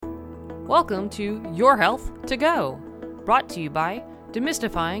Welcome to Your Health to Go, brought to you by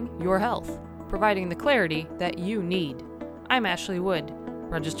Demystifying Your Health, providing the clarity that you need. I'm Ashley Wood,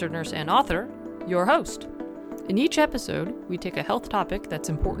 registered nurse and author, your host. In each episode, we take a health topic that's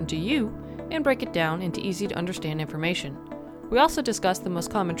important to you and break it down into easy-to-understand information. We also discuss the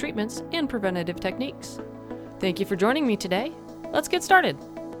most common treatments and preventative techniques. Thank you for joining me today. Let's get started.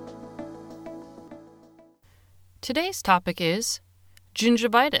 Today's topic is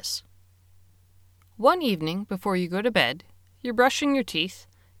gingivitis. One evening before you go to bed, you're brushing your teeth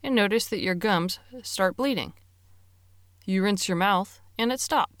and notice that your gums start bleeding. You rinse your mouth and it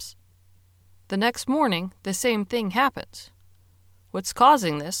stops. The next morning, the same thing happens. What's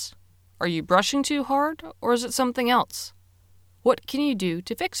causing this? Are you brushing too hard or is it something else? What can you do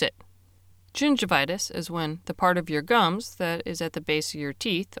to fix it? Gingivitis is when the part of your gums that is at the base of your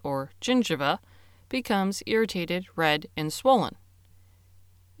teeth, or gingiva, becomes irritated, red, and swollen.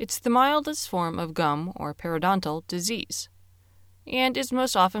 It's the mildest form of gum or periodontal disease, and is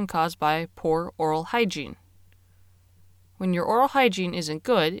most often caused by poor oral hygiene. When your oral hygiene isn't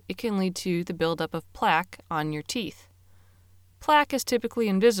good, it can lead to the buildup of plaque on your teeth. Plaque is typically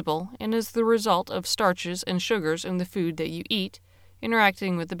invisible and is the result of starches and sugars in the food that you eat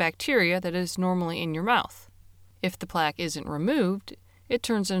interacting with the bacteria that is normally in your mouth. If the plaque isn't removed, it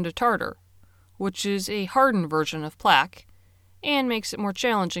turns into tartar, which is a hardened version of plaque, and makes it more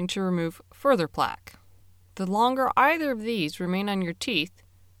challenging to remove further plaque. The longer either of these remain on your teeth,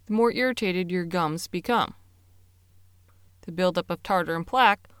 the more irritated your gums become. The buildup of tartar and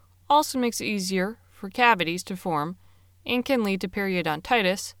plaque also makes it easier for cavities to form and can lead to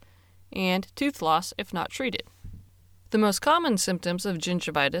periodontitis and tooth loss if not treated. The most common symptoms of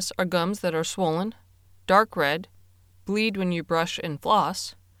gingivitis are gums that are swollen, dark red, bleed when you brush and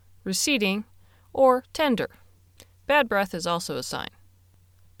floss, receding, or tender. Bad breath is also a sign.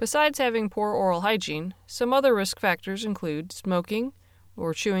 Besides having poor oral hygiene, some other risk factors include smoking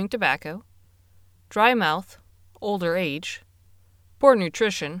or chewing tobacco, dry mouth, older age, poor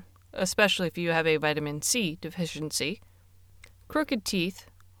nutrition, especially if you have a vitamin C deficiency, crooked teeth,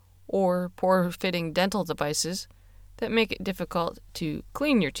 or poor-fitting dental devices that make it difficult to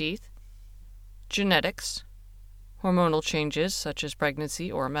clean your teeth, genetics, hormonal changes such as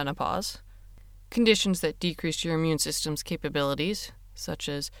pregnancy or menopause, conditions that decrease your immune system's capabilities, such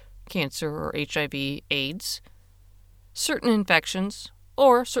as cancer or HIV, AIDS, certain infections,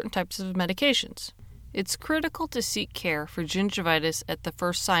 or certain types of medications. It's critical to seek care for gingivitis at the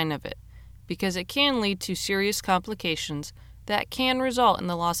first sign of it, because it can lead to serious complications that can result in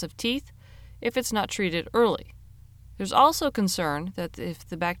the loss of teeth if it's not treated early. There's also concern that if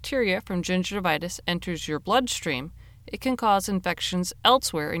the bacteria from gingivitis enters your bloodstream, it can cause infections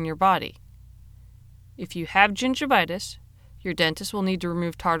elsewhere in your body. If you have gingivitis, your dentist will need to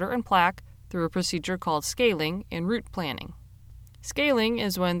remove tartar and plaque through a procedure called scaling and root planing. Scaling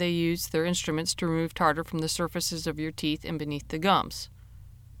is when they use their instruments to remove tartar from the surfaces of your teeth and beneath the gums.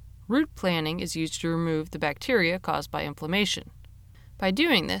 Root planing is used to remove the bacteria caused by inflammation. By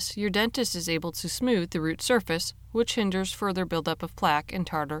doing this, your dentist is able to smooth the root surface, which hinders further buildup of plaque and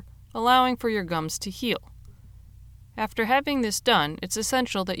tartar, allowing for your gums to heal. After having this done, it's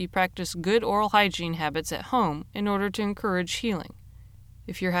essential that you practice good oral hygiene habits at home in order to encourage healing.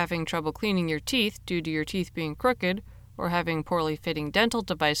 If you're having trouble cleaning your teeth due to your teeth being crooked or having poorly fitting dental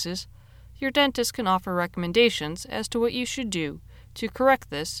devices, your dentist can offer recommendations as to what you should do to correct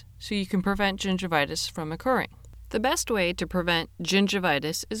this so you can prevent gingivitis from occurring. The best way to prevent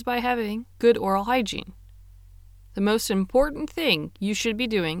gingivitis is by having good oral hygiene. The most important thing you should be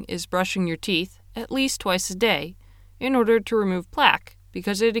doing is brushing your teeth at least twice a day in order to remove plaque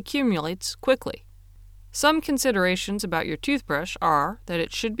because it accumulates quickly. Some considerations about your toothbrush are that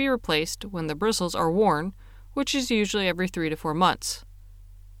it should be replaced when the bristles are worn, which is usually every 3 to 4 months.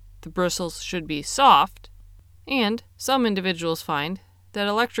 The bristles should be soft, and some individuals find that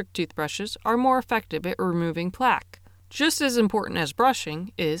electric toothbrushes are more effective at removing plaque. Just as important as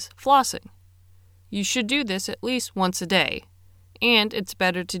brushing is flossing. You should do this at least once a day, and it's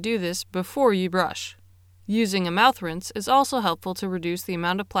better to do this before you brush. Using a mouth rinse is also helpful to reduce the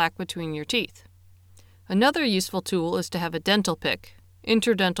amount of plaque between your teeth. Another useful tool is to have a dental pick,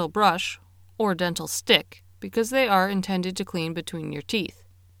 interdental brush, or dental stick, because they are intended to clean between your teeth.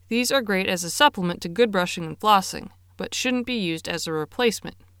 These are great as a supplement to good brushing and flossing, but shouldn't be used as a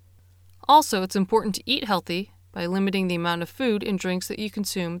replacement. Also, it's important to eat healthy by limiting the amount of food and drinks that you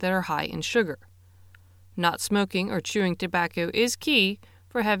consume that are high in sugar. Not smoking or chewing tobacco is key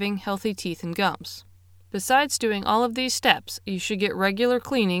for having healthy teeth and gums. Besides doing all of these steps, you should get regular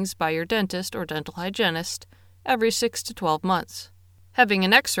cleanings by your dentist or dental hygienist every 6 to 12 months. Having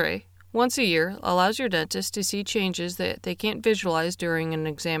an X-ray Once a year allows your dentist to see changes that they can't visualize during an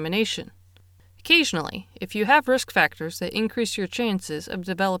examination. Occasionally, if you have risk factors that increase your chances of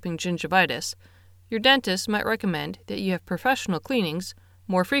developing gingivitis, your dentist might recommend that you have professional cleanings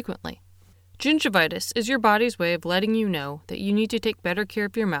more frequently. Gingivitis is your body's way of letting you know that you need to take better care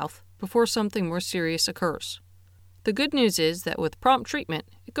of your mouth before something more serious occurs. The good news is that with prompt treatment,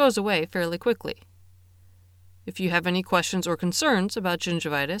 it goes away fairly quickly. If you have any questions or concerns about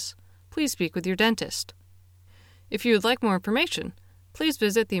gingivitis, please speak with your dentist. If you would like more information, please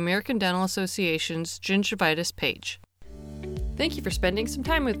visit the American Dental Association's gingivitis page. Thank you for spending some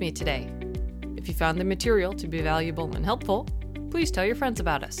time with me today. If you found the material to be valuable and helpful, please tell your friends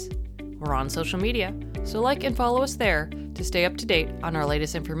about us. We're on social media, so like and follow us there to stay up to date on our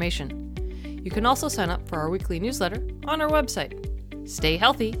latest information. You can also sign up for our weekly newsletter on our website. Stay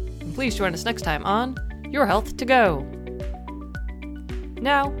healthy, and please join us next time on Your Health to Go.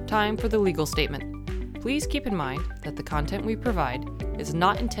 Now, time for the legal statement. Please keep in mind that the content we provide is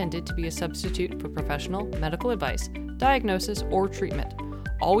not intended to be a substitute for professional medical advice, diagnosis, or treatment.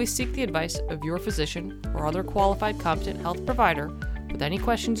 Always seek the advice of your physician or other qualified competent health provider with any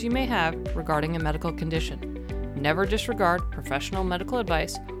questions you may have regarding a medical condition. Never disregard professional medical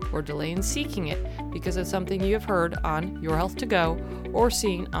advice or delay in seeking it because of something you have heard on Your Health to Go or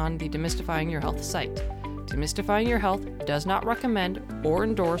seen on the Demystifying Your Health site. Demystifying Your Health does not recommend or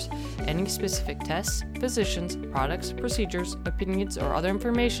endorse any specific tests, physicians, products, procedures, opinions, or other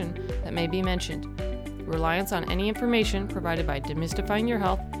information that may be mentioned. Reliance on any information provided by Demystifying Your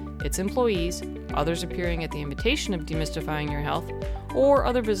Health, its employees, others appearing at the invitation of Demystifying Your Health, or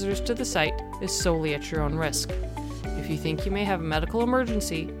other visitors to the site is solely at your own risk. If you think you may have a medical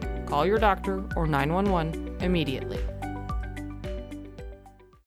emergency, call your doctor or 911 immediately.